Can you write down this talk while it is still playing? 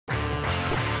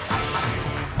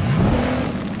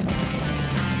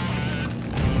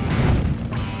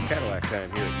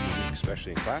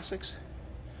especially in classics.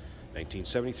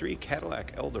 1973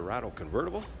 Cadillac Eldorado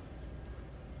convertible.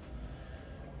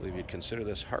 I believe you'd consider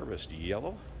this harvest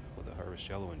yellow with a harvest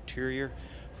yellow interior.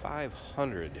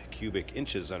 500 cubic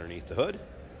inches underneath the hood.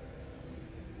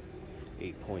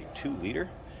 8.2 liter.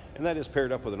 And that is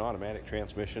paired up with an automatic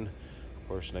transmission. Of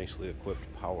course, nicely equipped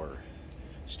power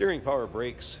steering, power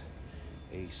brakes,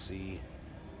 AC.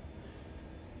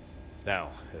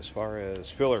 Now, as far as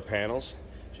filler panels,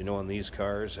 as you know on these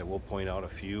cars, I will point out a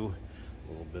few.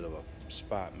 A little bit of a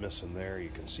spot missing there. You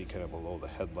can see kind of below the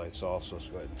headlights also.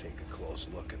 So go ahead and take a close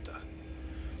look at the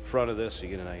front of this so you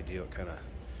get an idea what kind of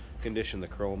condition the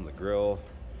chrome, the grille.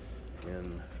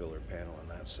 Again, filler panel on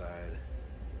that side.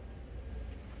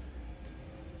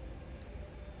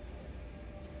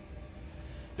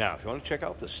 Now, if you want to check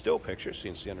out the still pictures, so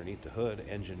you can see underneath the hood,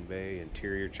 engine bay,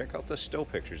 interior, check out the still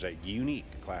pictures at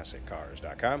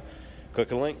uniqueclassiccars.com.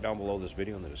 Click a link down below this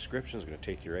video in the description. It's going to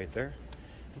take you right there.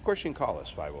 Of course, you can call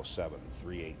us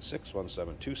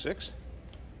 507-386-1726.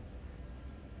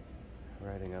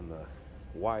 Riding on the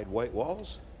wide white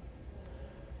walls.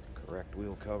 Correct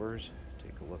wheel covers.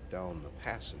 Take a look down the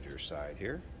passenger side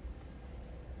here.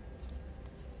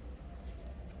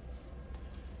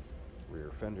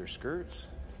 Rear fender skirts.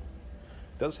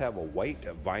 Does have a white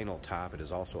vinyl top. It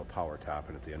is also a power top,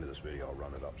 and at the end of this video I'll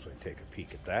run it up so you can take a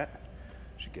peek at that.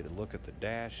 Should get a look at the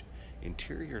dash.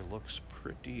 Interior looks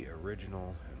pretty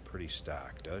original and pretty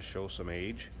stock. Does show some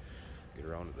age. Get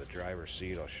around to the driver's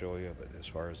seat, I'll show you, but as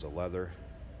far as the leather,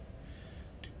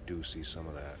 do see some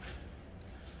of that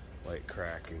light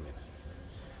cracking. It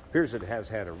appears it has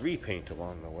had a repaint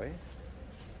along the way.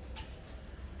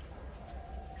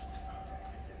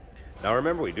 Now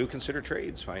remember, we do consider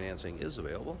trades. Financing is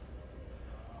available.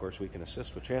 Of course, we can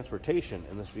assist with transportation,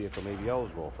 and this vehicle may be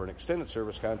eligible for an extended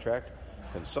service contract.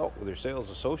 Consult with your sales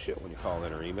associate when you call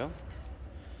in or email.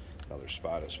 Another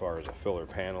spot as far as a filler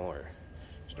panel or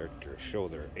start to show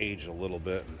their age a little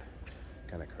bit and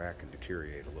kind of crack and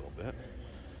deteriorate a little bit.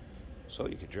 So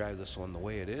you could drive this one the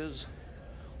way it is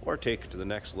or take it to the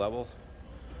next level.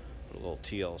 Put a little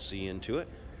TLC into it.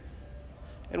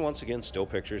 And once again, still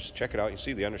pictures. Check it out. You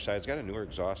see the underside's got a newer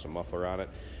exhaust and muffler on it.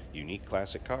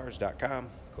 UniqueClassicCars.com.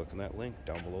 Click on that link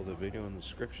down below the video in the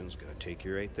description. It's going to take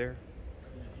you right there.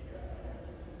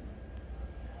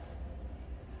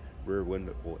 Rear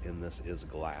window in this is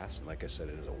glass. And like I said,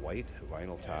 it is a white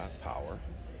vinyl top, power.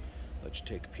 Let's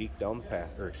take a peek down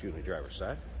the driver's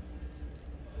side.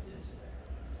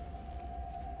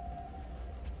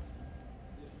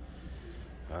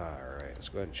 Alright, let's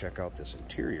go ahead and check out this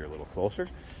interior a little closer. It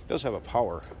does have a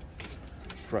power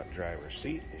front driver's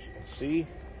seat, as you can see.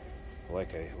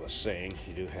 Like I was saying,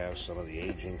 you do have some of the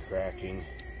aging, cracking,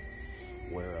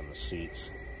 wear on the seats.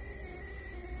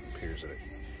 It appears that it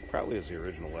probably has the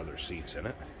original leather seats in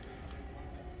it.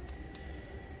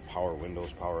 Power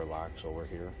windows, power locks over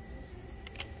here.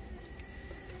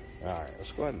 Alright,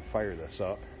 let's go ahead and fire this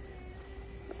up.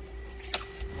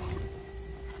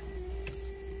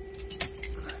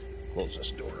 Close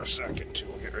this door a second too.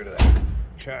 We'll get rid of that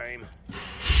chime.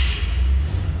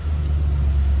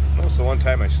 Notice the one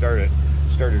time I started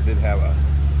did have a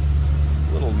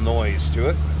little noise to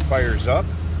it. Fires up.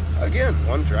 Again,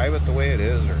 one, drive it the way it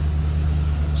is, or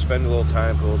spend a little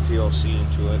time, put a little TLC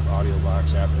into it. Audio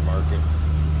box, aftermarket,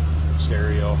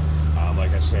 stereo.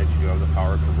 Like I said, you do have the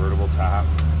power convertible top.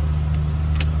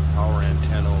 Power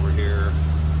antenna over here.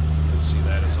 You can see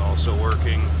that is also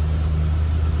working.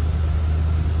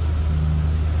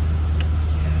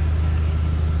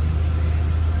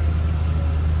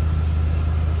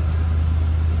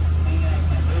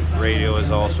 Radio is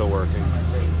also working.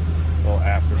 Little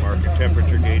aftermarket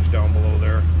temperature gauge down below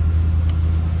there.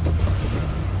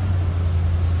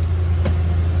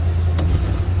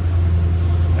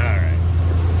 Alright.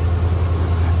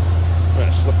 I'm going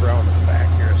to slip around the back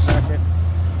here a second.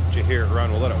 Let you hear it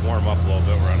run. We'll let it warm up a little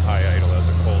bit. We're on high idle as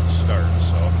a cold start.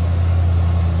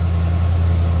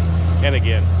 And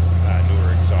again,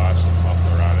 newer exhaust and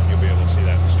muffler on it. You'll be able to see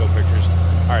that in the still pictures.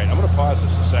 All right, I'm going to pause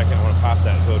this a second. I want to pop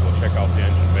that hood. We'll check out the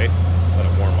engine bay. Let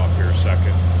it warm up here a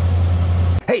second.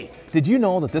 Hey, did you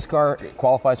know that this car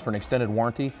qualifies for an extended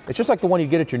warranty? It's just like the one you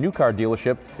get at your new car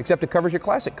dealership, except it covers your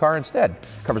classic car instead.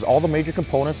 It covers all the major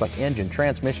components like engine,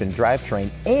 transmission, drivetrain,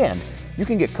 and you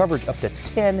can get coverage up to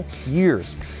 10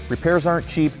 years. Repairs aren't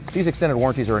cheap. These extended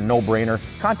warranties are a no-brainer.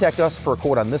 Contact us for a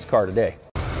quote on this car today.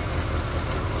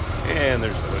 And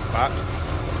there's the hood pop.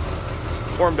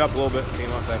 Warmed up a little bit,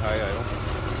 came off that high idle.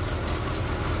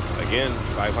 Again,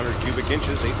 500 cubic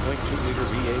inches, 8.2 liter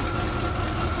V8.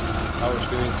 Power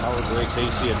steering, power brakes,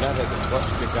 AC. I've not had the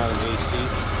clutch kick on an AC.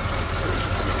 There's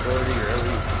the majority or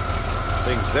every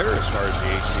things there as far as the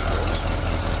AC goes.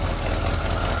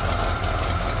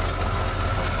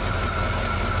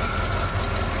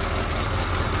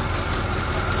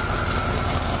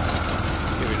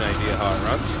 Give you an idea how it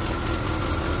runs.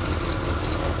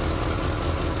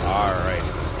 Alright.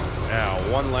 Now,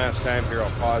 one last time here, I'll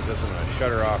pause this. I'm going to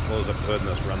shut her off, close up the hood, and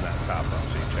let's run that top up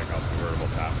so you can check out the convertible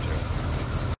top too.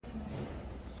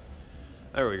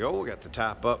 There we go. We got the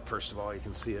top up. First of all, you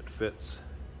can see it fits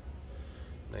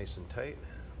nice and tight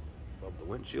above the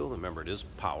windshield. Remember, it is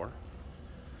power.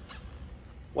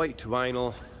 White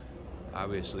vinyl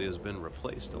obviously has been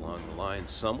replaced along the line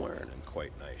somewhere and in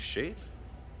quite nice shape.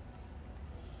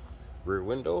 Rear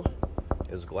window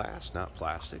is glass, not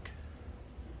plastic.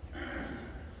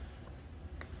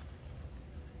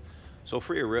 So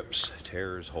free of rips,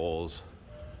 tears, holes,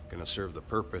 going to serve the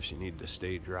purpose. You need to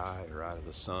stay dry or out of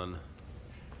the sun.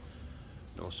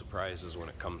 No surprises when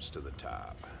it comes to the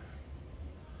top.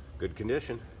 Good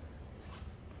condition.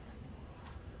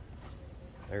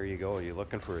 There you go. You're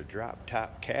looking for a drop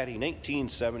top caddy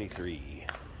 1973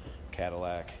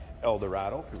 Cadillac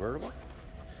Eldorado convertible.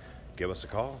 Give us a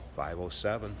call,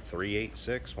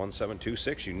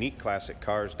 507-386-1726,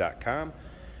 uniqueclassiccars.com.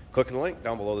 Click on the link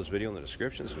down below this video in the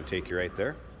description. It'll take you right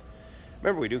there.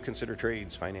 Remember, we do consider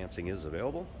trades. Financing is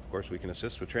available. Of course, we can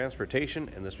assist with transportation,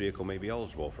 and this vehicle may be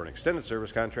eligible for an extended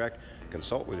service contract.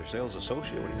 Consult with your sales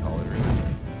associate when you call it.